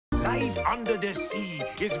life under the sea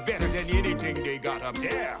is better than anything they got up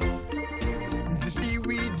there. The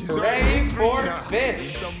seaweed is Hooray for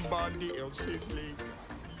fish! Somebody else's lake.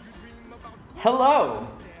 Hello,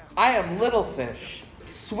 I am Little Fish,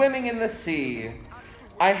 swimming in the sea.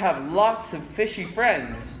 I have lots of fishy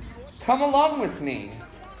friends. Come along with me.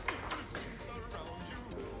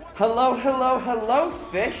 Hello, hello, hello,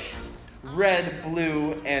 fish. Red,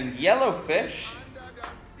 blue, and yellow fish.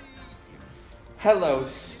 Hello,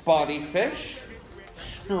 spotty fish,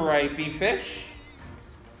 stripy fish,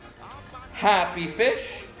 happy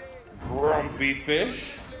fish, grumpy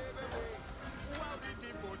fish.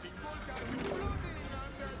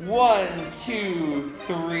 1, 2,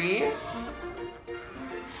 3.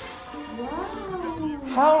 Wow.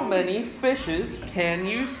 How many fishes can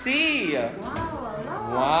you see?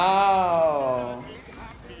 Wow.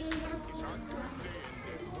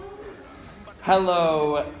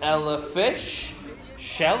 Hello, Ella fish,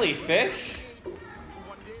 Shelly fish.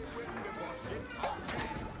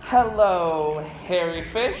 Hello, hairy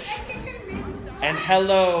fish. And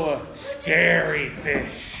hello, scary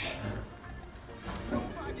fish.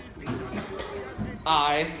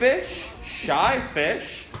 Eye fish, shy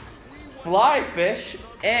fish, fly fish,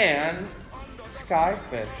 and sky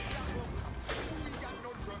fish.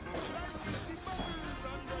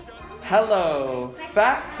 Hello,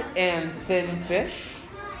 fat and thin fish.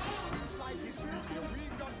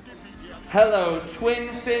 Hello, twin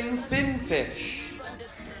fin fish.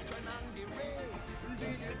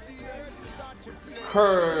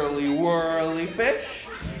 Curly whirly fish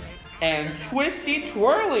and twisty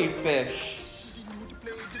twirly fish.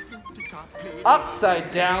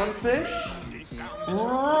 Upside down fish,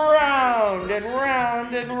 round and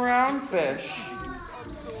round and round fish.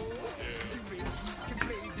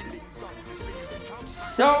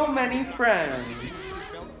 So many friends.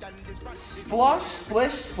 Splosh,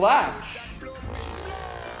 splish, splash.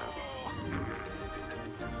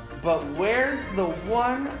 But where's the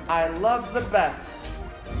one I love the best?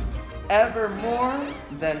 Ever more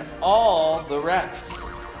than all the rest.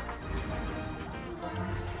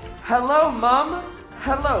 Hello, Mom.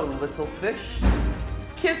 Hello, little fish.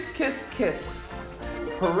 Kiss, kiss, kiss.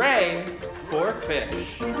 Hooray for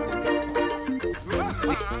fish.